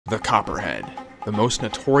The Copperhead, the most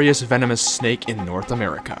notorious venomous snake in North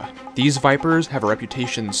America. These vipers have a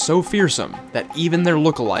reputation so fearsome that even their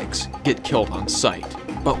lookalikes get killed on sight.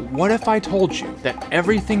 But what if I told you that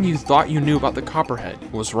everything you thought you knew about the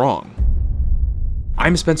Copperhead was wrong?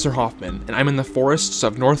 I'm Spencer Hoffman, and I'm in the forests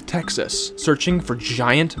of North Texas, searching for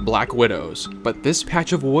giant black widows. But this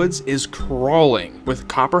patch of woods is crawling with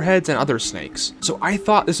copperheads and other snakes, so I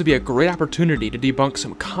thought this would be a great opportunity to debunk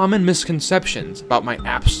some common misconceptions about my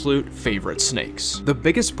absolute favorite snakes. The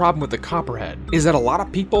biggest problem with the copperhead is that a lot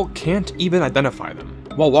of people can't even identify them.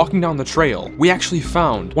 While walking down the trail, we actually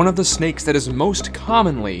found one of the snakes that is most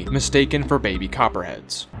commonly mistaken for baby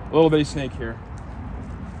copperheads. A little bitty snake here.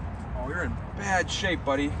 Oh, you're in bad shape,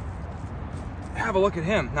 buddy. Have a look at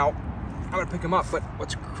him. Now, I'm gonna pick him up, but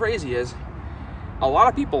what's crazy is a lot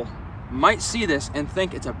of people might see this and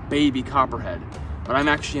think it's a baby copperhead, but I'm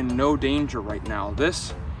actually in no danger right now.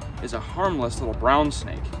 This is a harmless little brown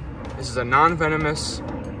snake. This is a non-venomous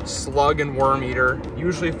slug and worm eater,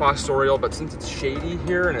 usually fossorial, but since it's shady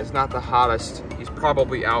here and it's not the hottest, he's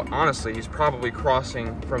probably out. Honestly, he's probably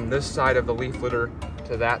crossing from this side of the leaf litter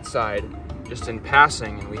to that side just in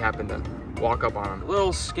passing, and we happen to walk up on him.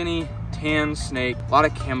 Little skinny tan snake, a lot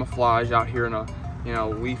of camouflage out here in a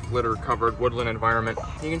leaf litter covered woodland environment.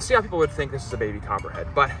 You can see how people would think this is a baby copperhead,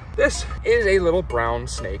 but this is a little brown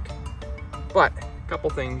snake. But a couple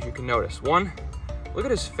things you can notice. One, look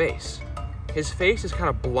at his face. His face is kind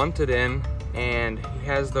of blunted in, and he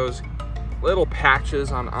has those little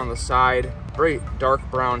patches on the side, very dark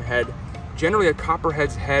brown head. Generally a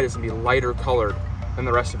copperhead's head is gonna be lighter colored than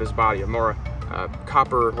the rest of his body, a more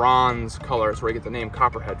copper bronze color is where you get the name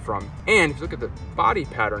Copperhead from. And if you look at the body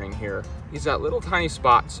patterning here, he's got little tiny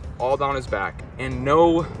spots all down his back and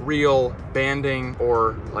no real banding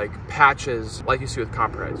or like patches like you see with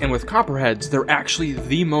copperheads. And with copperheads, they're actually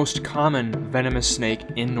the most common venomous snake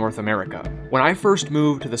in North America. When I first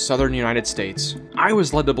moved to the southern United States, I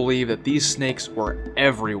was led to believe that these snakes were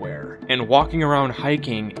everywhere. And walking around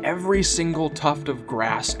hiking, every single tuft of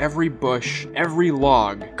grass, every bush, every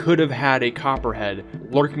log could have had a copperhead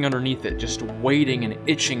lurking underneath it, just waiting and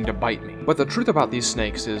itching to bite me. But the truth about these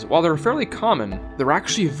snakes is, while they're fairly common, they're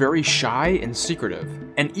actually very shy and secretive.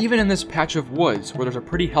 And even in this patch of woods, where there's a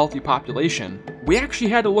pretty healthy population, we actually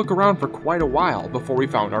had to look around for quite a while before we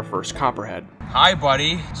found our first copperhead. Hi,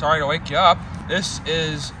 buddy. Sorry to wake you up. This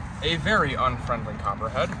is a very unfriendly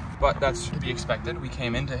copperhead, but that's to be expected. We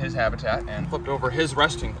came into his habitat and flipped over his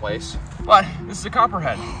resting place. But this is a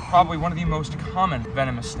copperhead, probably one of the most common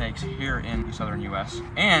venomous snakes here in the southern US.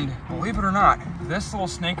 And believe it or not, this little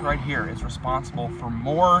snake right here is responsible for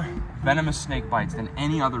more venomous snake bites than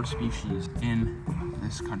any other species in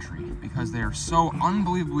this country, because they are so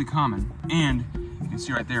unbelievably common, and you can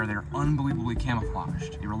see right there, they're unbelievably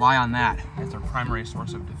camouflaged. They rely on that as their primary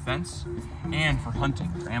source of defense and for hunting,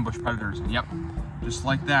 for ambush predators. And yep, just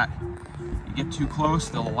like that, you get too close,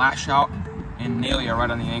 they'll lash out and nail you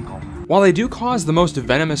right on the ankle. While they do cause the most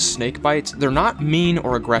venomous snake bites, they're not mean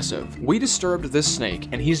or aggressive. We disturbed this snake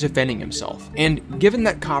and he's defending himself. And given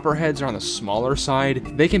that copperheads are on the smaller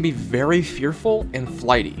side, they can be very fearful and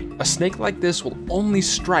flighty. A snake like this will only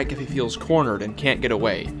strike if he feels cornered and can't get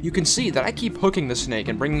away. You can see that I keep hooking the snake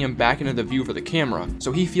and bringing him back into the view for the camera,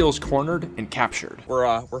 so he feels cornered and captured.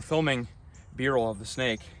 We're filming B-roll of the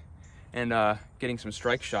snake and getting some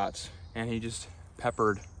strike shots, and he just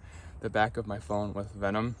peppered the back of my phone with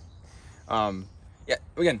venom. Yeah,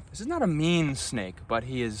 again, this is not a mean snake, but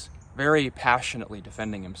he is very passionately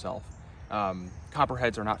defending himself.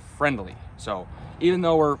 Copperheads are not friendly, so even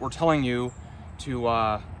though we're telling you to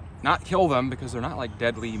not kill them because they're not like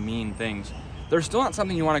deadly mean things, they're still not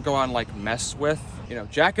something you want to go on like mess with. You know,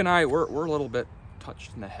 Jack and I, we're a little bit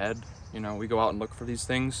touched in the head. You know, we go out and look for these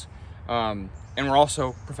things, and we're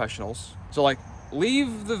also professionals. So like,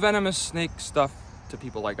 leave the venomous snake stuff to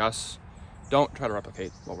people like us. Don't try to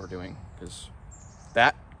replicate what we're doing, because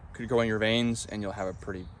that could go in your veins and you'll have a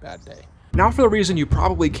pretty bad day. Now for the reason you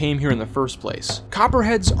probably came here in the first place.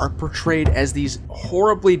 Copperheads are portrayed as these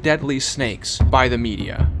horribly deadly snakes by the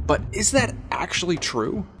media. But is that actually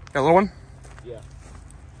true? Got a little one? Yeah.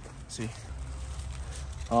 Let's see.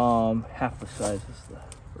 Half the size is the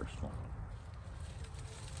first one.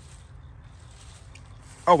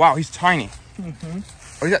 Oh wow, he's tiny. Mm-hmm.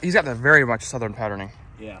 Oh, he's got the very much southern patterning.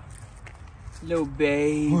 Yeah. Little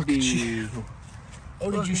baby. Look at you.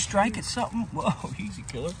 Oh, did you strike at something? Whoa, easy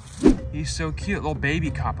killer. He's so cute, little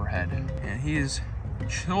baby copperhead. And he is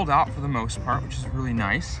chilled out for the most part, which is really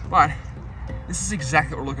nice. But this is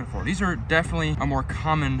exactly what we're looking for. These are definitely a more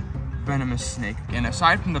common venomous snake. And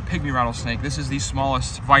aside from the pygmy rattlesnake, this is the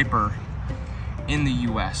smallest viper in the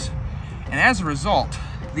US. And as a result,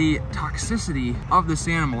 the toxicity of this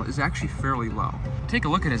animal is actually fairly low. Take a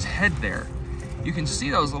look at his head there. You can see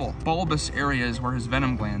those little bulbous areas where his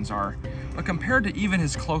venom glands are, but compared to even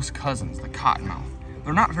his close cousins, the cottonmouth,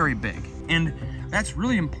 they're not very big. And that's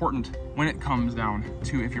really important when it comes down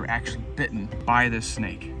to if you're actually bitten by this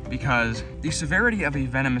snake, because the severity of a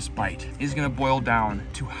venomous bite is going to boil down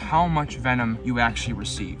to how much venom you actually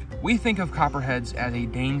receive. We think of copperheads as a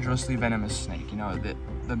dangerously venomous snake. You know,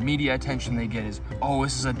 the media attention they get is, oh,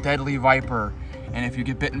 this is a deadly viper, and if you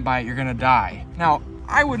get bitten by it, you're gonna die. Now,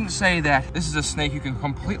 I wouldn't say that this is a snake you can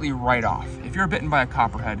completely write off. If you're bitten by a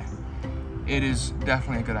copperhead, it is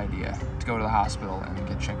definitely a good idea to go to the hospital and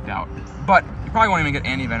get checked out. But you probably won't even get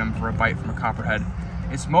anti-venom for a bite from a copperhead.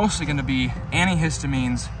 It's mostly gonna be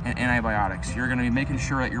antihistamines and antibiotics. You're gonna be making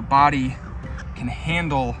sure that your body can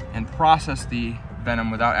handle and process the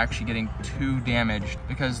venom without actually getting too damaged,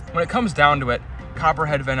 because when it comes down to it,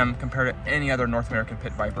 copperhead venom compared to any other North American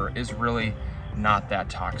pit viper is really not that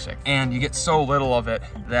toxic. And you get so little of it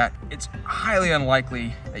that it's highly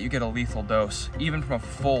unlikely that you get a lethal dose, even from a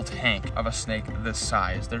full tank of a snake this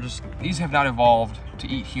size. These have not evolved to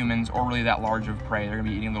eat humans or really that large of prey. They're gonna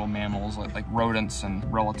be eating little mammals like rodents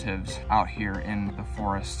and relatives out here in the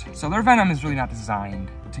forest. So their venom is really not designed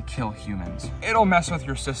to kill humans. It'll mess with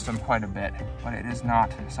your system quite a bit, but it is not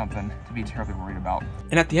something to be terribly worried about.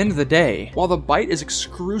 And at the end of the day, while the bite is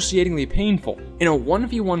excruciatingly painful, in a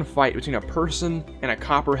 1v1 fight between a person and a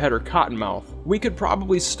copperhead or cottonmouth, we could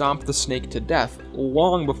probably stomp the snake to death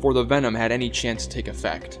long before the venom had any chance to take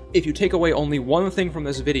effect. If you take away only one thing from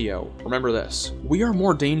this video, remember this: we are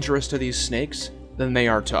more dangerous to these snakes than they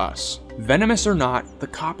are to us. Venomous or not, the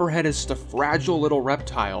copperhead is just a fragile little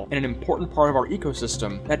reptile and an important part of our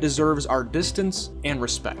ecosystem that deserves our distance and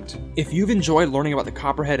respect. If you've enjoyed learning about the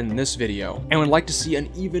copperhead in this video and would like to see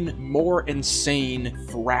an even more insane,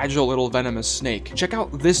 fragile little venomous snake, check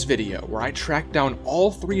out this video where I track down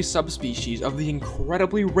all 3 subspecies of the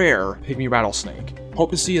incredibly rare pygmy rattlesnake.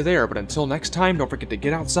 Hope to see you there, but until next time, don't forget to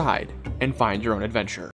get outside and find your own adventure.